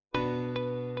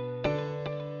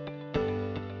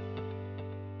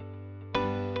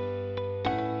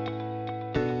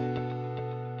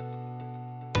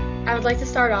I would like to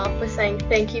start off with saying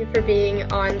thank you for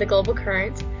being on The Global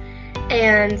Current,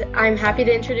 and I'm happy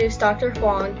to introduce Dr.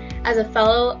 Huang as a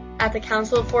fellow at the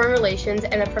Council of Foreign Relations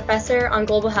and a professor on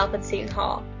global health at Seton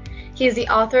Hall. He is the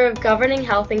author of Governing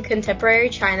Health in Contemporary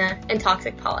China and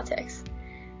Toxic Politics.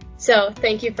 So,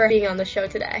 thank you for being on the show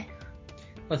today.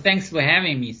 Well, thanks for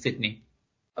having me, Sydney.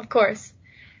 Of course.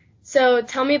 So,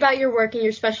 tell me about your work and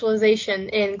your specialization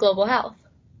in global health.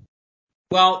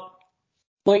 Well,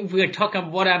 if we're talking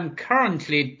about what I'm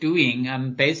currently doing,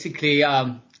 I'm basically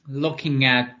looking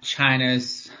at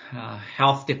China's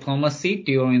health diplomacy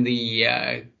during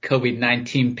the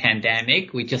COVID-19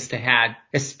 pandemic. We just had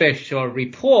a special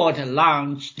report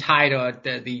launched titled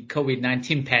the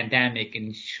COVID-19 Pandemic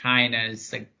in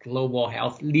China's Global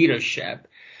Health Leadership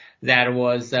that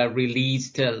was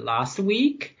released last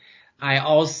week. I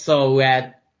also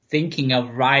thinking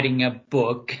of writing a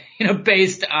book,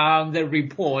 based on the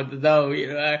report, though,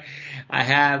 I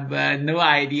have no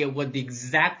idea what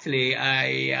exactly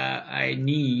I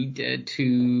need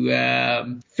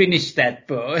to finish that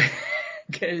book.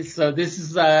 So this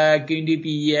is going to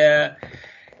be a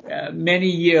many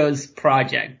years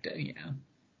project.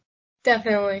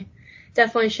 Definitely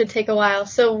should take a while.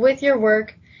 So with your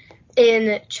work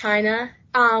in China,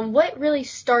 what really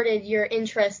started your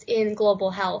interest in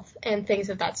global health and things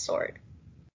of that sort?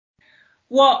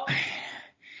 Well,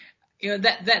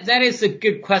 that is a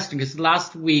good question, because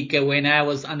last week when I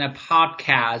was on a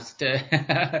podcast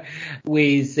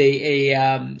with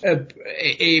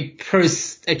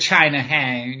a China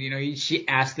hang, she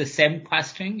asked the same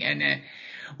question, and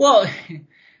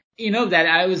that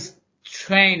I was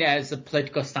trained as a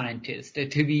political scientist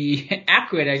to be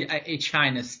accurate a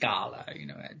China scholar,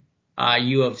 at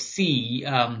U of C.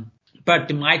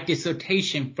 But my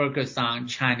dissertation focused on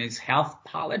China's health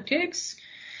politics.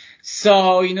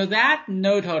 So, that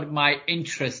noted my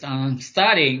interest on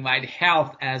studying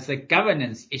health as a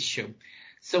governance issue.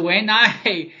 So when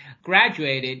I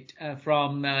graduated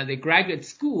from the graduate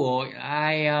school,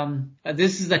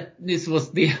 this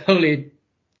was the early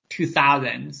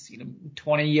 2000s,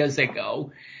 20 years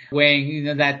ago,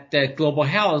 when that global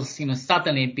health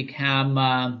suddenly became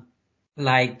a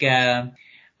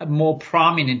more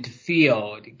prominent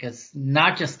field, because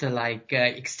not just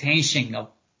extension of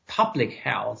public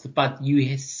health, but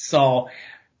you saw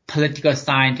political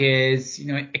scientists,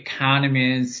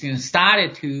 economists,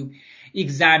 started to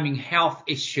examine health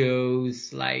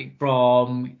issues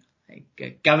from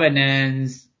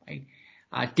governance,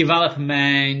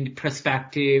 development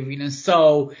perspective,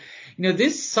 So,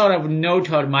 this sort of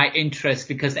noted my interest,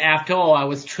 because after all, I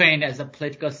was trained as a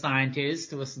political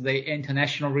scientist, was the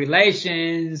international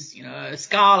relations,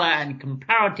 scholar and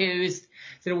comparativist.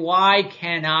 So why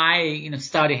can I,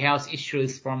 study health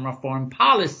issues from a foreign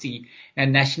policy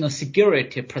and national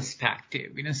security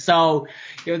perspective? So,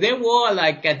 there were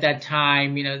at that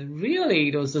time, really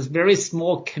it was this very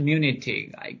small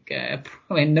community,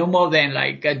 probably no more than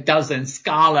a dozen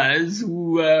scholars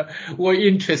who were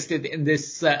interested in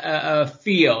this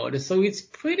field. So it's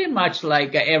pretty much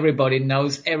everybody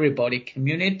knows everybody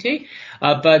community,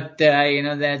 but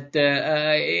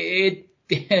it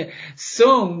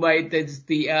soon,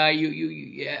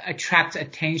 you attract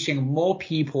attention of more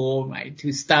people,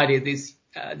 to study this,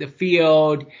 the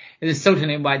field. And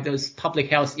certainly those public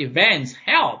health events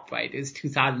help, It's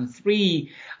 2003,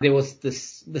 there was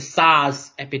the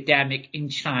SARS epidemic in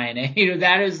China.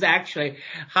 That is actually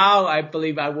how I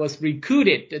believe I was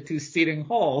recruited to Seton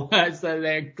Hall as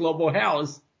a global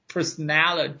health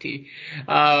personality.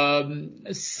 And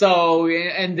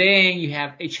then you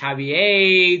have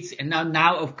HIV/AIDS, and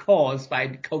now of course, by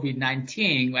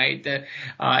COVID-19,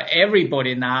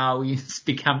 everybody now is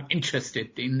become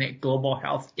interested in the global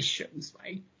health issues,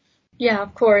 right? Yeah,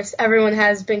 of course. Everyone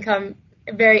has become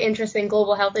very interested in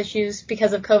global health issues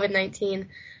because of COVID-19.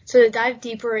 So to dive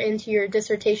deeper into your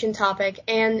dissertation topic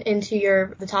and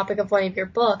into the topic of one of your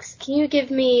books, can you give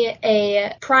me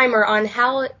a primer on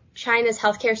how China's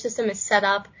healthcare system is set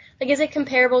up? Is it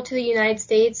comparable to the United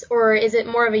States, or is it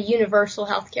more of a universal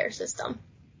healthcare system?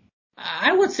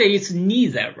 I would say it's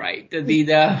neither, right?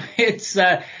 It's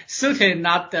certainly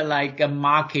not a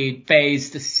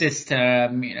market-based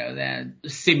system, that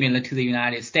similar to the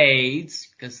United States,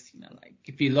 because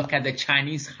if you look at the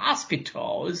Chinese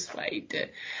hospitals,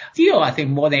 still I think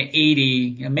more than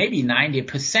 80, maybe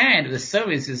 90% of the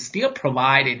services is still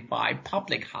provided by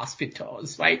public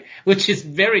hospitals, which is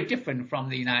very different from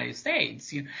the United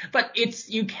States. But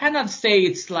you cannot say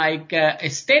it's a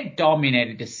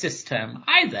state-dominated system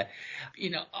either.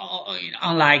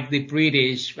 unlike the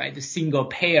British, right, the single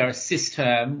payer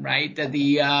system, right,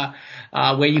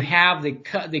 where you have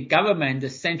the government, the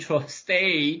central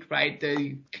state, right,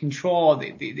 the control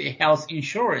the health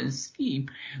insurance scheme.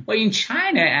 Well, in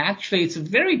China, actually, it's a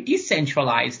very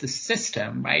decentralized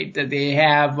system, right? That they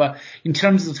have, in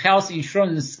terms of health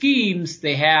insurance schemes,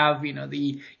 they have,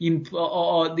 the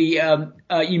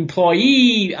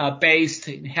employee based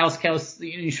healthcare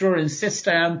insurance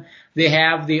system. They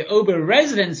have the urban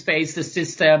residence-based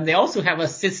system. They also have a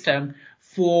system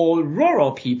for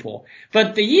rural people.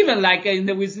 But even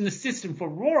within the system for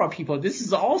rural people, this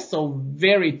is also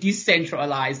very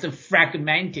decentralized and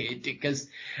fragmented because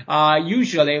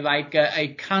usually like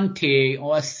a county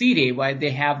or a city, right,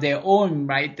 they have their own,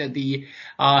 right, the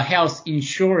health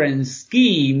insurance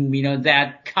scheme,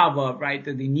 that cover, right,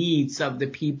 the needs of the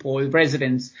people,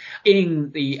 residents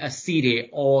in the city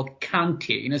or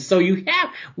county. So we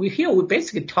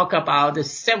basically talk about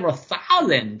several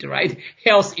thousand, right,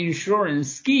 health insurance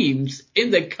schemes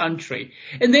in the country.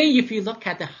 And then if you look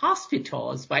at the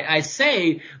hospitals, right, I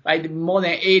say, right, more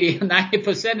than 80 or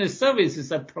 90% of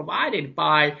services are provided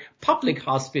by public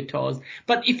hospitals.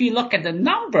 But if you look at the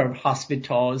number of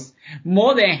hospitals,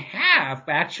 more than half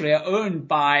actually are owned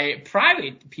by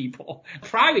private people,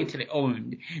 privately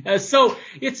owned. So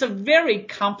it's a very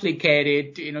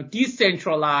complicated,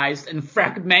 decentralized and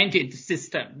fragmented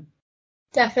system.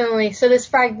 Definitely. So this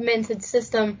fragmented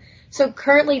system, so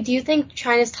currently, do you think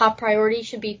China's top priority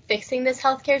should be fixing this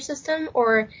healthcare system?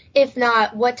 Or if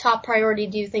not, what top priority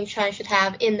do you think China should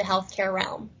have in the healthcare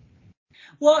realm?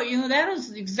 Well, that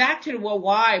is exactly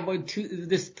why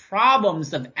this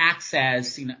problems of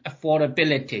access,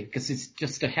 affordability, because it's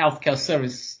just a healthcare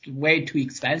service way too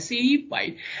expensive,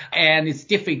 right? And it's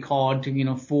difficult,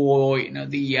 for,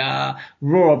 the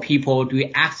rural people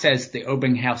to access the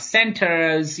urban health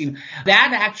centers.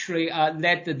 That actually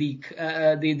led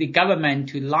the government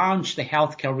to launch the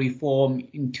healthcare reform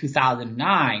in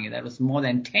 2009. That was more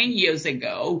than 10 years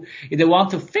ago. They want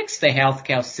to fix the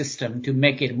healthcare system to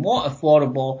make it more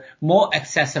affordable, more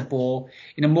accessible,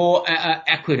 more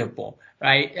equitable,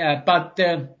 right? But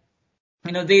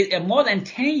more than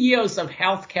 10 years of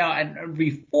healthcare and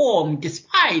reform,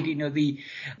 despite, the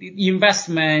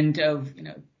investment of,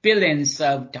 billions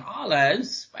of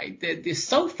dollars, right?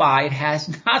 So far, it has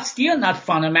still not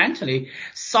fundamentally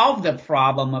solved the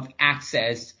problem of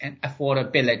access and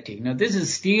affordability. This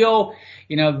is still,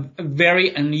 a very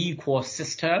unequal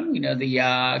system.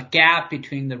 The gap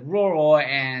between the rural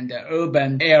and the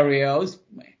urban areas,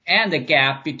 and the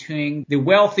gap between the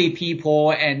wealthy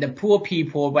people and the poor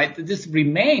people, right? This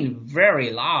remain very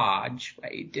large,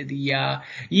 right?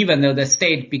 Even though the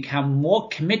state become more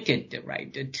committed,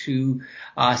 right, to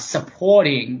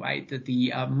supporting, right,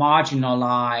 the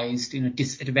marginalized,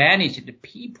 disadvantaged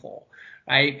people.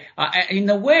 Right. In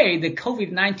a way, the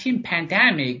COVID-19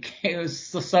 pandemic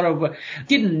sort of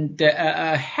didn't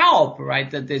help, right?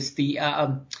 The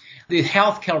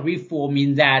healthcare reform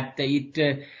in that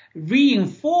it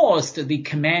reinforced the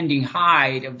commanding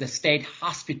height of the state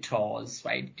hospitals,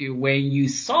 right? When you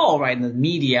saw, right, in the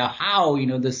media how,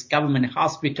 this government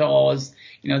hospitals,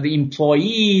 the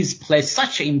employees play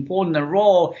such an important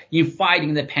role in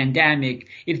fighting the pandemic,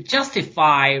 it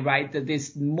justified, right, that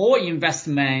there's more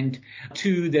investment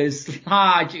to this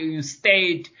large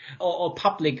state or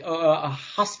public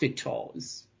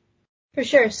hospitals. For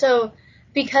sure. So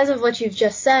because of what you've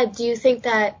just said, do you think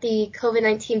that the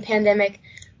COVID-19 pandemic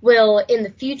will in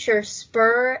the future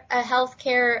spur a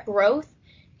healthcare growth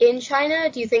in China?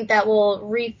 Do you think that will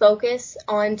refocus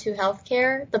onto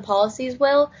healthcare, the policies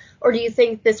will? Or do you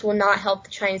think this will not help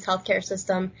the Chinese healthcare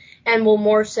system and will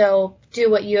more so do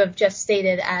what you have just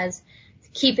stated as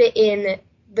keep it in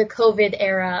the COVID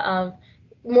era of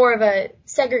more of a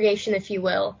segregation, if you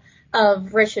will,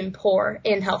 of rich and poor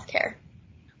in healthcare?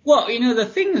 Well, the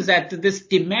thing is that this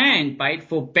demand, right,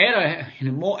 for better,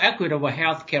 more equitable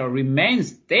healthcare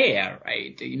remains there,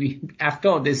 right? After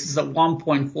all, this is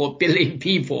 1.4 billion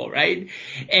people, right?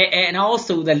 And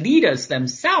also the leaders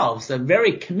themselves are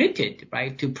very committed,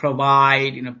 right, to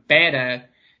provide, better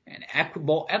and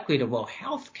equitable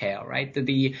healthcare, right?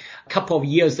 A couple of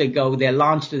years ago, they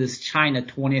launched this China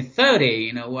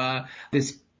 2030,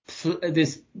 this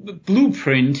this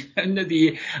blueprint, and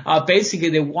basically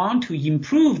they want to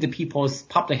improve the people's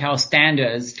public health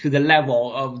standards to the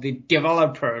level of the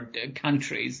developed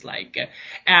countries, like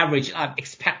average life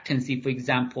expectancy, for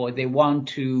example. They want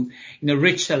to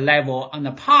reach the level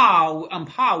on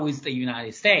par with the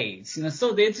United States.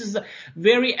 So this is a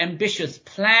very ambitious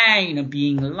plan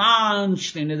being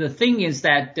launched. The thing is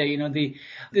that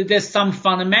there's some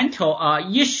fundamental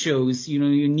issues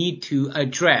you need to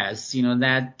address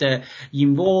that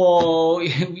involve well,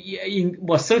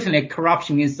 certainly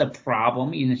corruption is a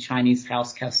problem in the Chinese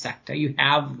healthcare sector. You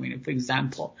have for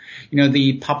example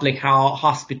the public health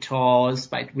hospitals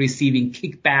by receiving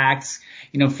kickbacks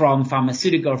from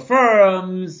pharmaceutical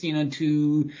firms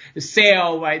to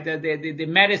sell the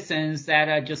medicines that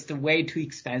are just way too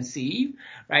expensive,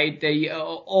 right?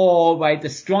 Or the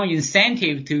strong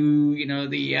incentive to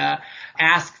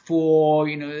ask for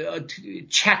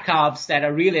checkups that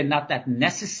are really not that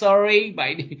necessary,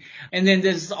 right? And then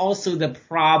there's also the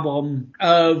problem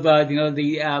of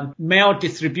the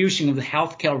maldistribution of the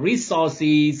healthcare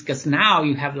resources, because now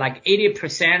you have like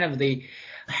 80% of the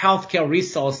healthcare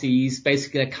resources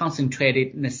basically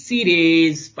concentrated in the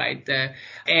cities, right?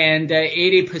 And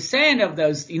 80% of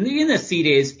those in the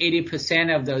cities,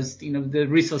 80% of those, the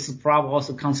resources probably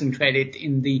also concentrated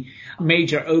in the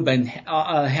major urban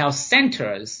health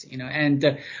centers,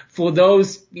 and for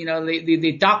those,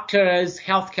 the doctors,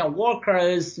 healthcare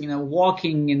workers,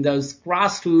 working in those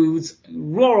grassroots,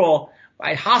 rural,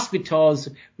 right, hospitals,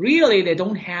 really they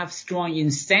don't have strong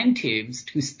incentives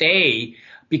to stay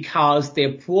because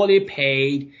they're poorly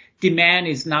paid. Demand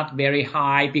is not very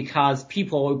high because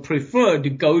people prefer to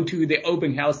go to the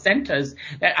urban health centers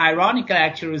that ironically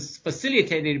actually is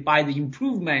facilitated by the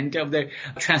improvement of the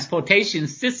transportation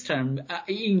system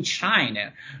in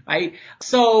China, right?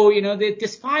 So,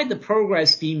 despite the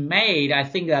progress being made, I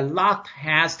think a lot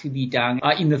has to be done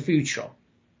in the future.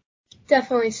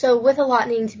 Definitely. So with a lot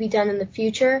needing to be done in the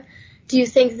future, do you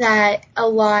think that a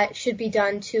lot should be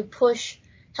done to push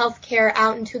healthcare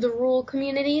out into the rural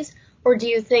communities? Or do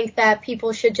you think that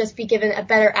people should just be given a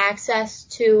better access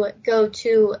to go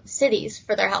to cities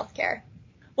for their healthcare?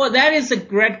 Well, that is a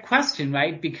great question,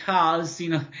 right? Because,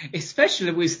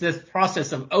 especially with this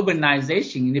process of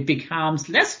urbanization, it becomes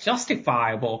less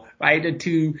justifiable, right?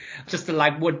 To just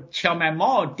like what Chairman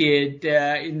Mao did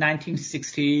in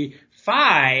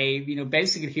 1965,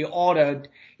 basically he ordered,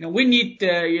 we need,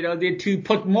 to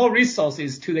put more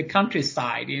resources to the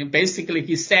countryside. Basically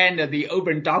he sent the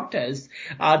urban doctors,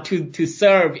 to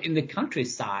serve in the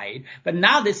countryside. But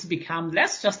now this becomes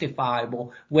less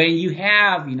justifiable when you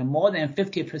have, more than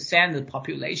 50% of the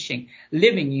population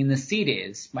living in the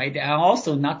cities, right? And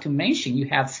also not to mention you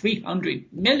have 300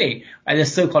 million, right, the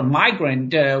so-called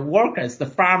migrant, workers, the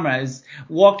farmers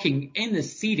working in the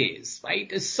cities,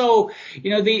 right? So,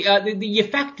 the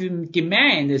effective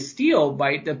demand is still,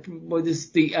 right,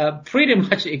 pretty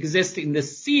much exist in the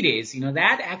cities,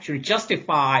 that actually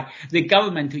justify the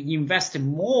government to invest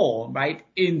more, right,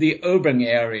 in the urban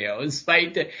areas,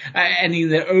 right, and in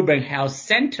the urban health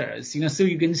centers, so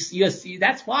you see,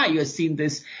 that's why you're seeing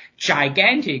this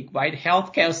gigantic, right,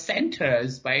 healthcare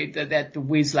centers, right, that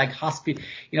with like hospital,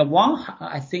 one,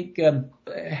 I think,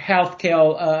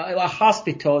 healthcare, a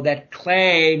hospital that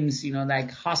claims,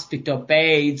 like hospital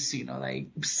beds, like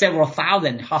several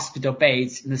thousand hospital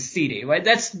beds in the city, right?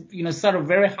 That's, sort of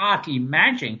very hard to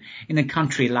imagine in a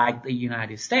country like the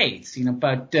United States,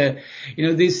 but,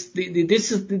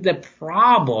 this is the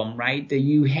problem, right? That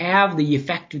you have the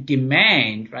effective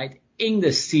demand, right, in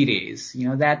the cities,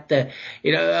 that,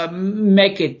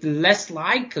 make it less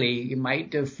likely,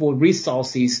 for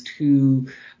resources to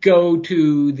go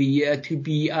to to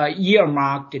be,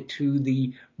 earmarked to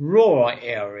the rural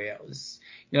areas.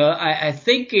 I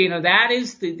think, that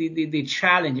is the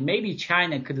challenge. Maybe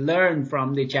China could learn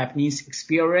from the Japanese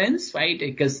experience, right?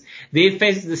 Because they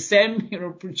face the same,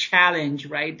 challenge,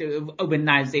 right, of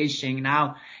urbanization.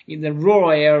 Now, in the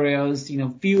rural areas,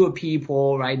 fewer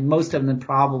people, right? Most of them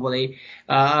probably,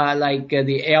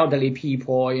 the elderly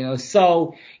people,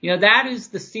 so, that is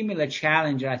the similar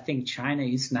challenge I think China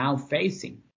is now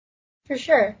facing. For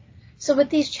sure. So with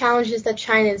these challenges that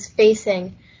China is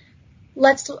facing,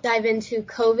 let's dive into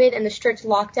COVID and the strict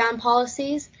lockdown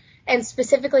policies, and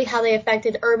specifically how they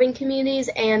affected urban communities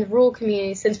and rural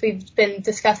communities, since we've been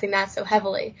discussing that so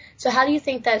heavily. So how do you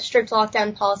think that strict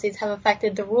lockdown policies have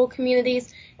affected the rural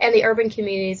communities and the urban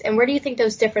communities, and where do you think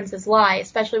those differences lie,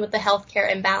 especially with the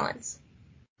healthcare imbalance?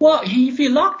 Well, if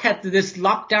you look at this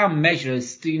lockdown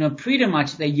measures, pretty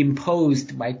much they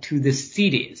imposed to the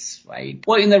cities, right?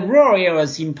 Well, in the rural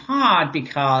areas, in part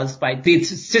because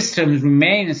these systems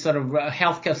remain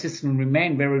healthcare system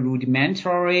remain very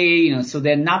rudimentary, so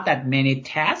there are not that many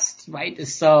tests, right?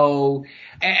 So,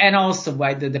 and also,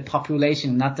 the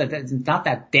population not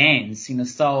that dense,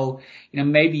 so,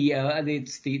 maybe,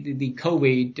 it's the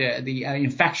COVID, the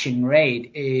infection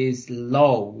rate is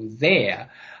low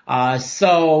there. But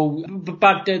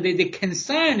the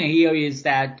concern here is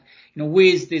that,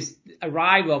 with this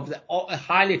arrival of the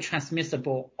highly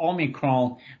transmissible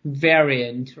Omicron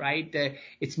variant, right,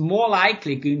 it's more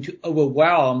likely going to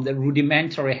overwhelm the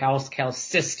rudimentary healthcare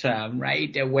system,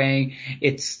 right, when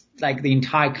it's like the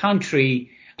entire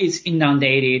country is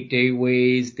inundated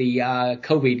with the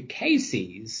COVID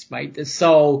cases, right?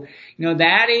 So,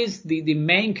 that is the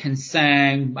main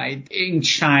concern, right, in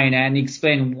China, and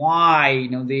explain why,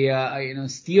 they are,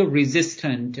 still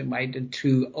resistant, right,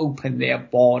 to open their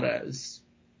borders.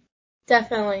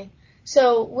 Definitely.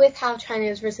 So with how China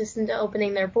is resistant to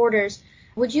opening their borders,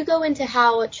 would you go into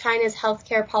how China's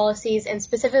healthcare policies, and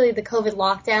specifically the COVID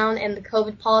lockdown and the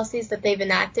COVID policies that they've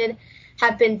enacted,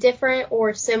 have been different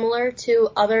or similar to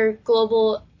other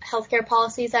global healthcare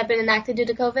policies that have been enacted due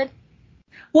to COVID?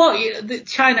 Well,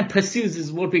 China pursues this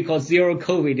what we call zero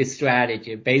COVID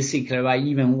strategy. Basically, right,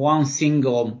 even one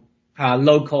single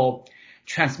local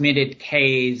transmitted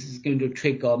case is going to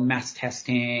trigger mass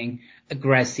testing,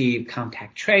 aggressive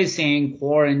contact tracing,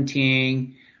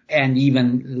 quarantine, and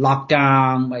even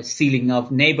lockdown, sealing of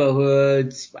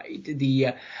neighborhoods, right?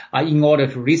 In order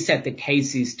to reset the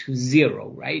cases to zero,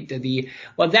 right?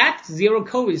 That zero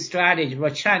COVID strategy,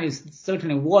 China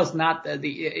certainly was not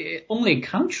the only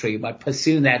country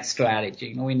pursuing that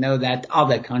strategy. We know that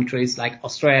other countries like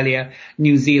Australia,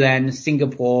 New Zealand,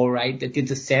 Singapore, right, that did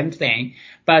the same thing.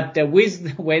 But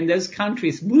when those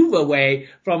countries move away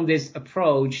from this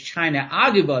approach, China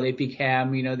arguably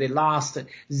became, the last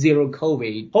zero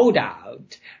COVID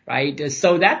holdout, right?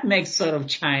 So that makes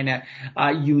China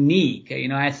unique.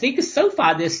 I think so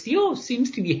far there still seems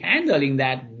to be handling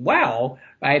that well,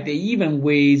 right? Even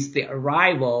with the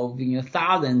arrival of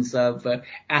thousands of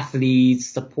athletes,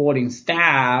 supporting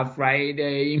staff, right,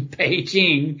 in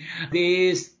Beijing,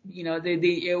 this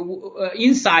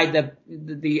inside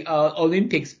the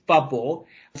Olympics bubble,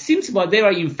 seems there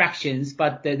are infections,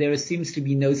 but there seems to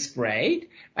be no spread,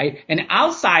 right? And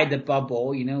outside the bubble,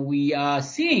 we are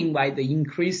seeing the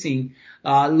increasing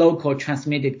local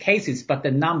transmitted cases, but the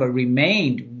number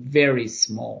remained very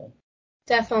small.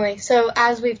 Definitely. So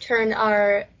as we've turned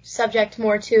our subject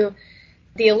more to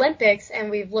the Olympics and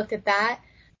we've looked at that,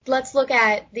 let's look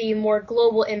at the more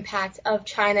global impact of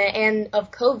China and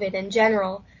of COVID in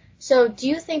general. So do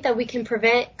you think that we can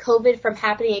prevent COVID from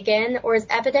happening again, or is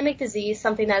epidemic disease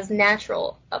something that's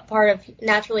naturally a part of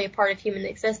human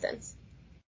existence?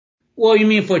 Well, you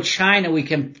mean for China,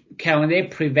 can they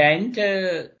prevent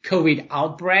COVID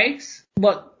outbreaks?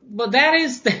 But that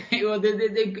is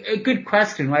a good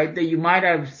question, right? That you might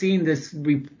have seen this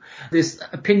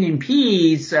opinion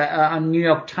piece on New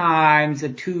York Times, the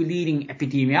two leading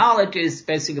epidemiologists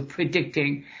basically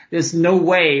predicting there's no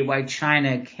way why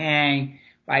China can,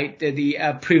 right,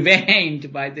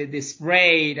 prevent the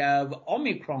spread of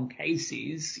Omicron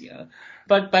cases.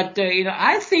 But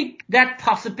I think that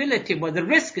possibility, the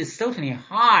risk is certainly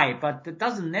high, but it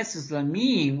doesn't necessarily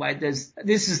mean this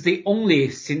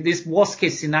worst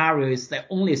case scenario is the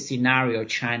only scenario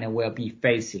China will be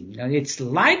facing. It's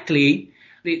likely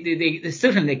they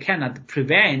certainly cannot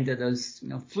prevent those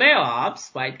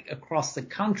flare-ups across the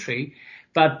country,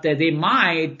 but they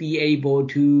might be able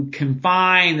to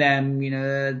confine them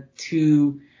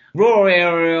to rural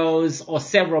areas or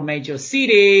several major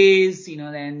cities,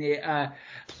 then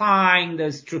applying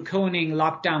those draconian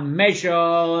lockdown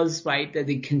measures, right, that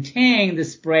they contain the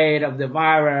spread of the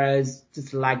virus,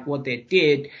 just like what they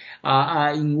did in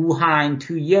Wuhan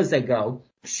 2 years ago.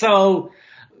 So,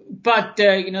 but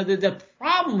the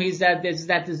problem is that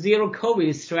the zero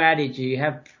COVID strategy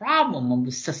have problem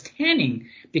of sustaining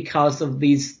because of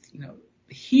these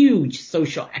huge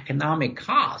social economic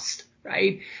cost.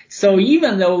 Right. So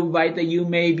even though, that you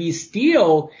may be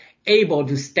still able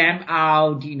to stamp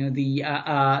out,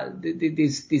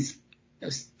 this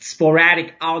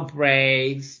sporadic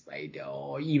outbreaks, right,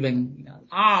 or even,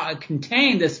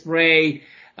 contain the spread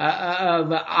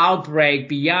of outbreak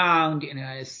beyond,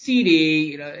 a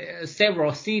city,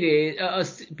 several cities,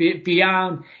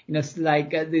 beyond,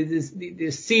 the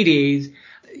cities,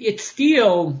 it's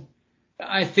still,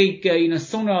 I think,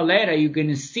 sooner or later you're going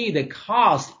to see the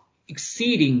cost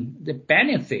exceeding the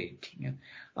benefit.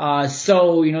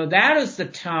 So, that is the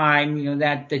time,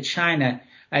 that the China,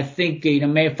 I think,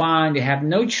 may find they have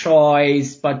no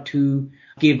choice but to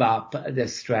give up the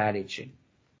strategy.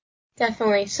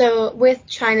 Definitely. So with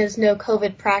China's no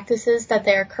COVID practices that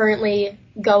they're currently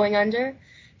going under,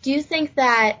 do you think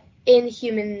that in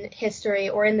human history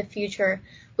or in the future,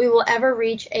 we will ever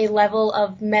reach a level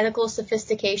of medical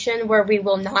sophistication where we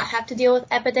will not have to deal with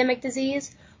epidemic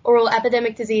disease? Or will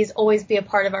epidemic disease always be a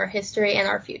part of our history and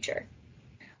our future?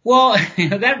 Well,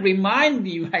 that reminds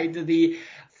me, right,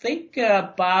 think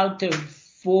about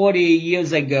 40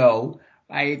 years ago,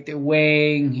 right,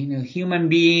 when, human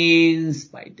beings,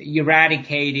 right,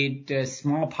 eradicated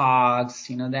smallpox,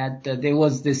 that there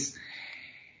was this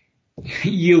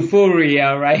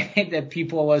euphoria, right? That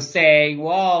people were saying,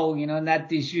 well, that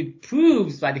this should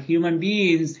prove that human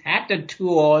beings had the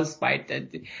tools, right,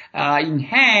 that, in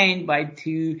hand, right,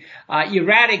 to,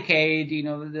 eradicate,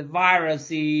 the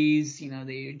viruses,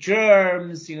 the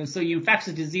germs, so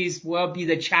infectious disease will be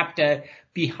the chapter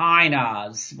behind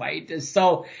us, right?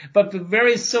 So, but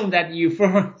very soon that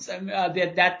euphoria,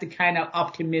 that kind of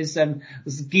optimism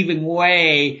was giving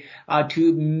way,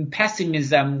 to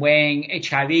pessimism when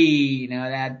HIV,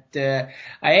 that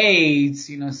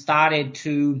AIDS, started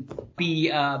to be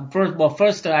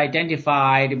first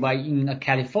identified in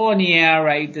California,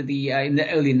 right? In the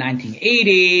early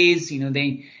 1980s,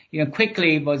 they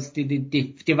quickly was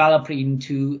developed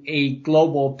into a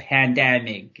global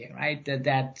pandemic, right?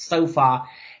 That so far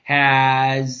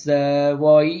has,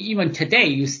 even today,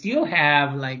 you still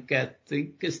have I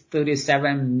think it's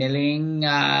 37 million,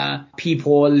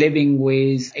 people living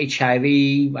with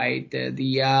HIV, right?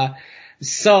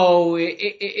 So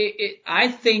I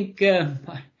think,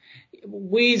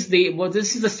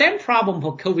 this is the same problem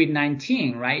for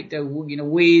COVID-19, right?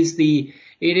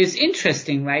 It is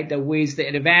interesting, right, that with the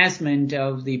advancement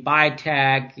of the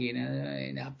biotech,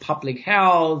 public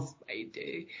health,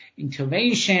 right,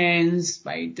 interventions,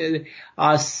 right,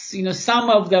 some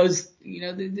of those,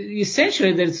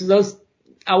 essentially those,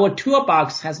 our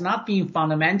toolbox has not been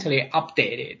fundamentally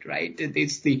updated, right?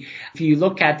 If you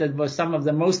look at some of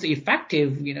the most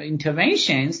effective,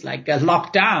 interventions like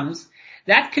lockdowns,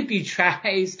 that could be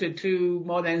traced to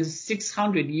more than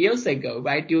 600 years ago,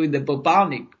 right? During the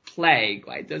bubonic plague,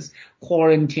 right? There's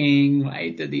quarantine,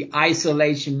 right? The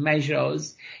isolation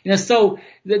measures, so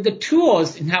the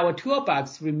tools in our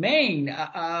toolbox remain,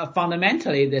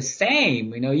 fundamentally the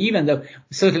same, even though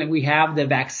certainly we have the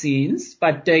vaccines,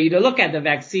 but, look at the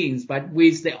vaccines, but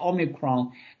with the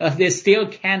Omicron, they still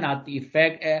cannot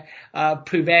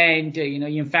prevent,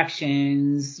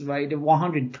 infections, right?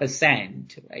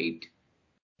 100%, right?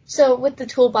 So with the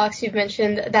toolbox you've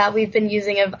mentioned that we've been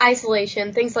using of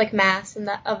isolation, things like masks and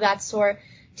of that sort,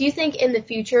 do you think in the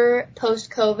future,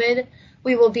 post-COVID,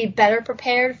 we will be better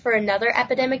prepared for another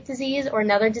epidemic disease or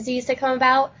another disease to come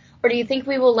about? Or do you think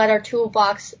we will let our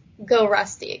toolbox go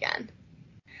rusty again?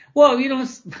 Well,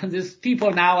 these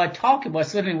people now are talking about,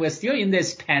 certainly we're still in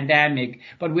this pandemic,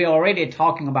 but we're already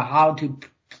talking about how to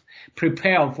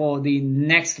prepare for the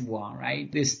next one,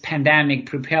 right? This pandemic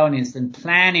preparedness and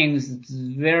planning is a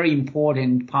very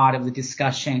important part of the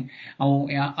discussion on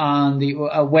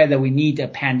whether we need a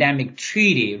pandemic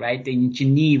treaty, right? In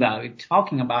Geneva, we're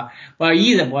talking about,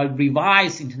 either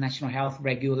revise international health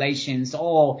regulations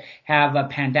or have a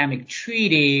pandemic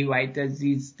treaty, right?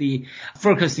 Is the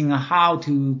focusing on how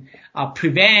to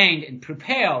prevent and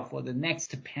prepare for the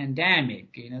next pandemic.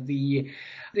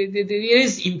 It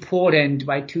is important,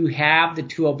 right, to have the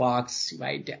toolbox,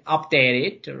 right,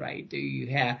 updated, right? You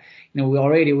have,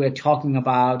 we're talking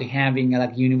about having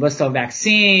like universal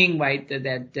vaccine, right?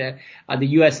 That the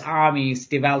U.S. Army is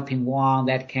developing one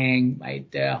that can,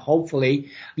 right,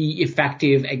 hopefully be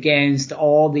effective against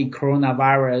all the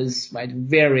coronavirus, right,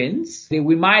 variants.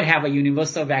 We might have a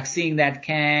universal vaccine that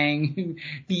can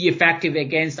be effective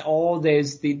against all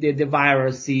this, the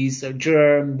viruses or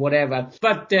germ, whatever.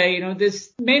 But,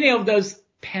 many of those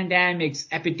pandemics,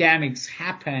 epidemics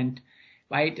happened,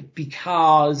 right,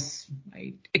 because,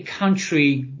 right, a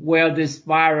country where this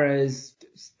virus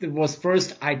was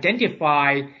first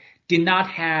identified did not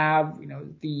have,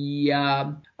 the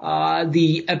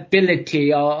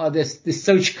ability or the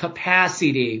search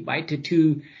capacity, right,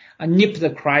 to nip the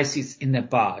crisis in the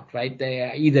bud, right? They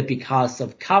are either because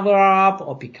of cover up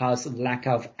or because of lack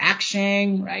of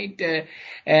action, right?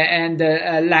 And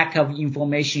lack of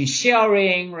information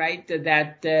sharing, right?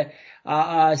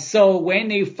 So when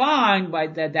they find,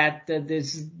 right, that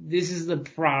this is the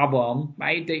problem,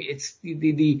 right? It's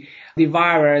the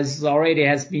virus already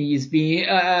is being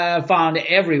found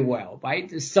everywhere,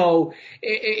 right? So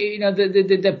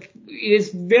it is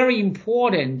very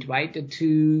important, right,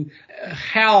 to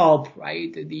help,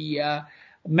 right, the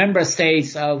member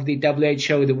states of the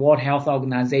WHO, the World Health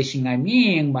Organization,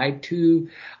 right, to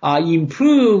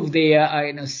improve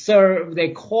their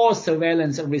their core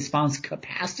surveillance and response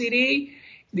capacity.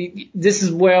 This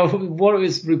is what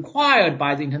is required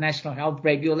by the international health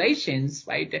regulations,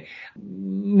 right?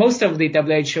 Most of the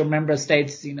WHO member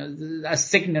states, are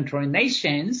signatory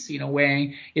nations,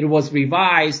 when it was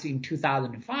revised in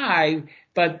 2005,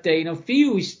 but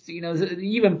few,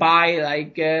 even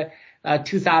by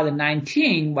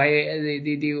 2019,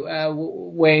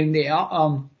 when the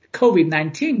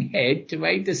COVID-19 hit,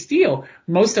 right? Still,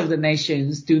 most of the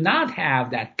nations do not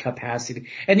have that capacity.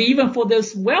 And even for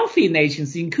those wealthy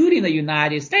nations, including the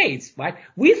United States, right?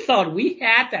 We thought we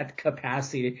had that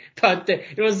capacity, but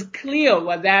it was clear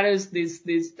what that is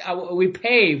we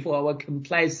pay for our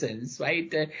complacence,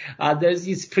 right?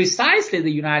 It's precisely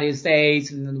the United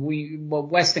States and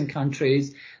Western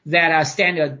countries that are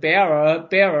standard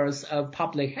bearers of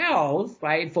public health,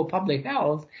 right? For public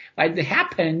health, right? They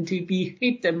happen to be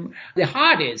hit the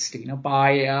hardest,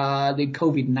 by the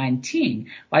COVID-19,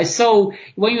 right? So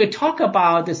when you talk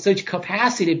about the such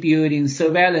capacity building,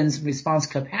 surveillance response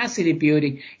capacity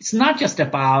building, it's not just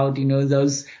about,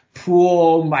 those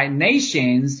poor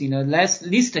nations,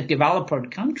 least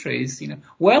developed countries,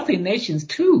 wealthy nations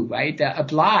too, right? They're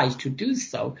obliged to do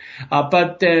so.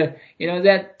 But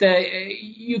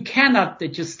you cannot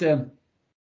just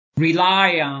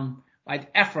rely on, right,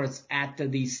 efforts at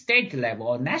the state level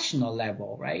or national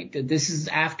level, right? This is,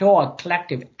 after all, a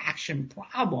collective action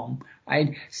problem,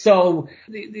 right? So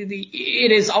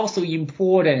it is also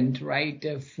important, right,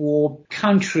 for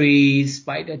countries,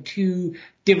 right, to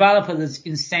develop those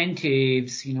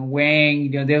incentives, when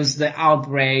there's the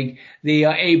outbreak, they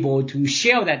are able to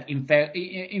share that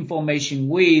information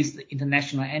with the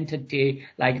international entity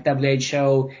like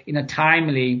WHO in a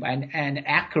timely and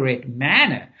accurate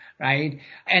manner. Right?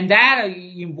 And that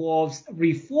involves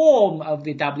reform of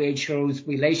the WHO's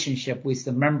relationship with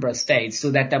the member states so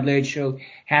that WHO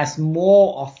has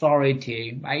more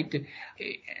authority, right,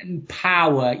 and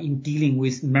power in dealing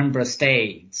with member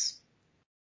states.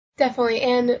 Definitely.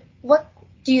 And what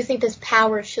do you think this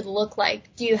power should look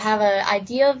like? Do you have an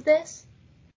idea of this?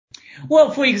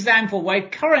 Well, for example,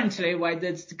 currently,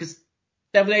 because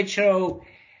WHO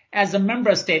as a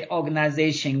member state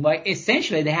organization,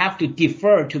 essentially they have to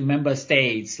defer to member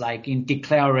states, like in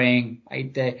declaring,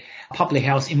 right, the public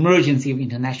health emergency of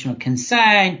international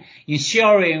concern,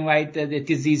 ensuring, right, the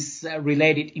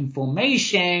disease-related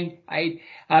information, right,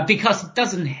 because it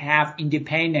doesn't have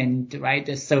independent,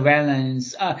 right,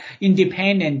 surveillance,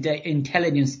 independent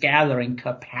intelligence gathering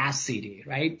capacity,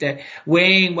 right?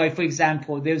 When, for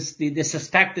example, there's the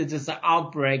suspected there's an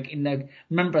outbreak in the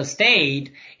member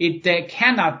state, it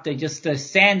cannot just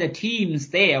send the teams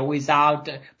there without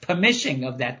permission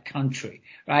of that country,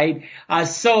 right?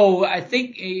 So I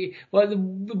think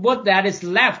what that is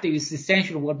left is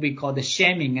essentially what we call the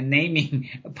shaming and naming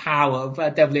power of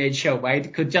WHO, right?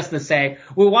 It could just say,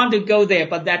 we want to go there,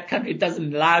 but that country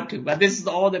doesn't allow to, but this is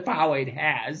all the power it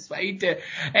has, right?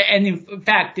 And in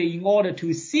fact, in order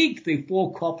to seek the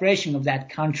full cooperation of that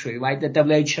country, right, the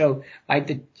WHO,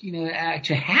 right,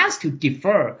 actually has to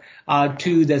defer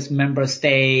to those member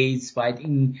states, right,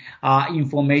 in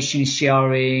information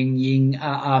sharing, in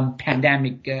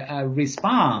pandemic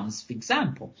response, for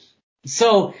example.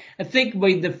 So I think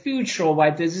with the future,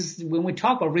 right, this is when we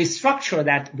talk about restructure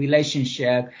that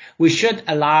relationship, we should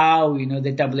allow,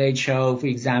 the WHO, for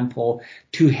example,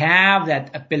 to have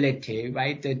that ability,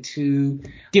 right, to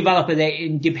develop the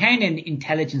independent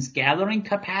intelligence gathering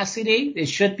capacity. They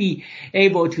should be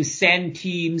able to send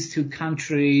teams to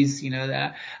countries,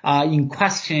 in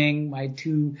question, right,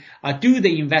 to do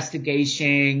the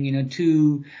investigation,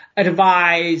 to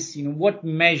advise, what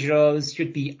measures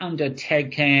should be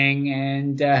undertaken,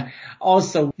 and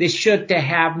also they should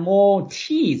have more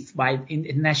teeth by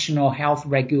international health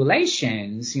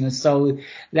regulations, so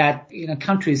that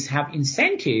countries have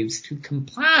incentives to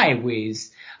comply with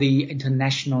the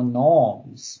international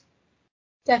norms.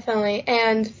 Definitely.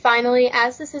 And finally,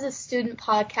 as this is a student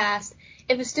podcast,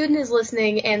 if a student is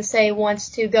listening and say wants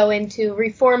to go into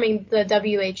reforming the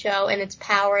WHO and its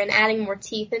power and adding more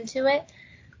teeth into it,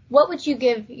 what would you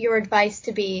give your advice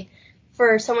to be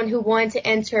for someone who wanted to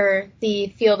enter the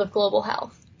field of global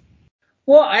health?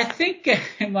 Well, I think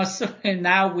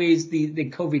now with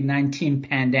the COVID-19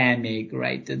 pandemic,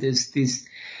 right, this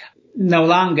no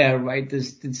longer, right,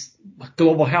 this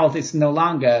global health is no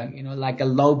longer, like a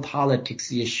low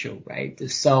politics issue, right?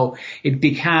 So it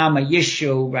became an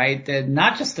issue, right,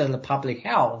 not just the public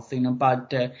health,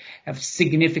 but have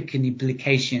significant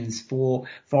implications for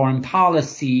foreign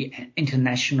policy and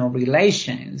international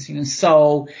relations.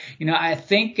 So, I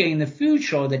think in the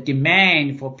future, the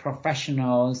demand for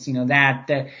professionals,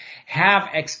 that have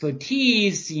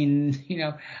expertise in,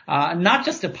 not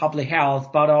just the public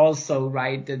health, but also,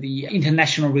 right, the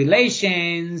international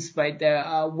relations, right,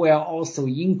 will also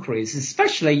increase,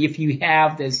 especially if you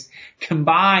have this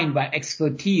combined by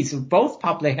expertise of both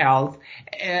public health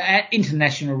and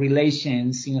international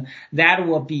relations, that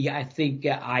will be, I think,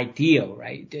 ideal,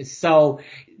 right? So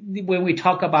when we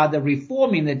talk about the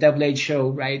reforming the WHO,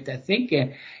 right, I think,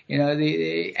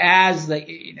 as the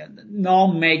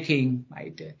norm-making,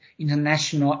 right,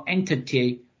 international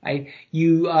entity, right,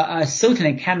 you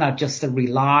certainly cannot just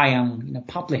rely on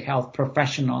public health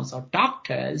professionals or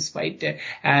doctors, right?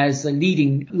 As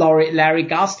Larry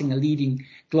Gostin, a leading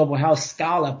global health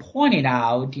scholar, pointed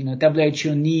out,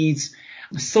 WHO needs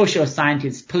social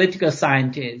scientists, political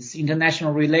scientists,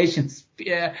 international relations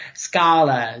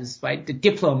scholars, right? The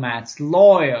diplomats,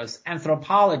 lawyers,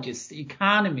 anthropologists,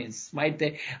 economists, right?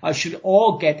 They should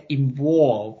all get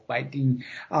involved, right, in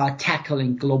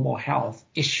tackling global health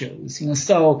issues.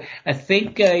 So I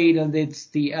think it's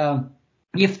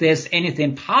if there's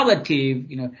anything positive,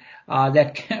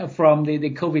 that from the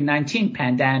COVID-19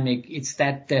 pandemic, it's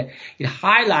that it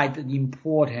highlighted the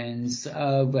importance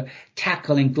of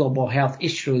tackling global health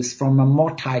issues from a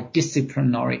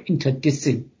multidisciplinary,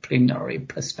 interdisciplinary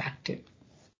perspective.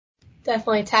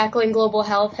 Definitely, tackling global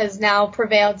health has now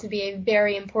prevailed to be a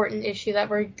very important issue that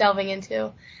we're delving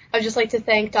into. I would just like to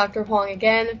thank Dr. Huang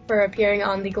again for appearing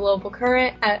on the Global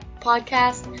Current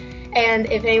podcast.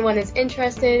 And if anyone is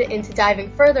interested into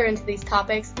diving further into these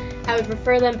topics, I would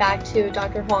refer them back to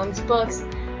Dr. Huang's books,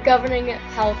 Governing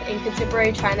Health in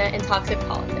Contemporary China and Toxic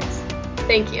Politics.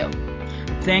 Thank you.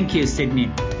 Thank you,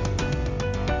 Sydney.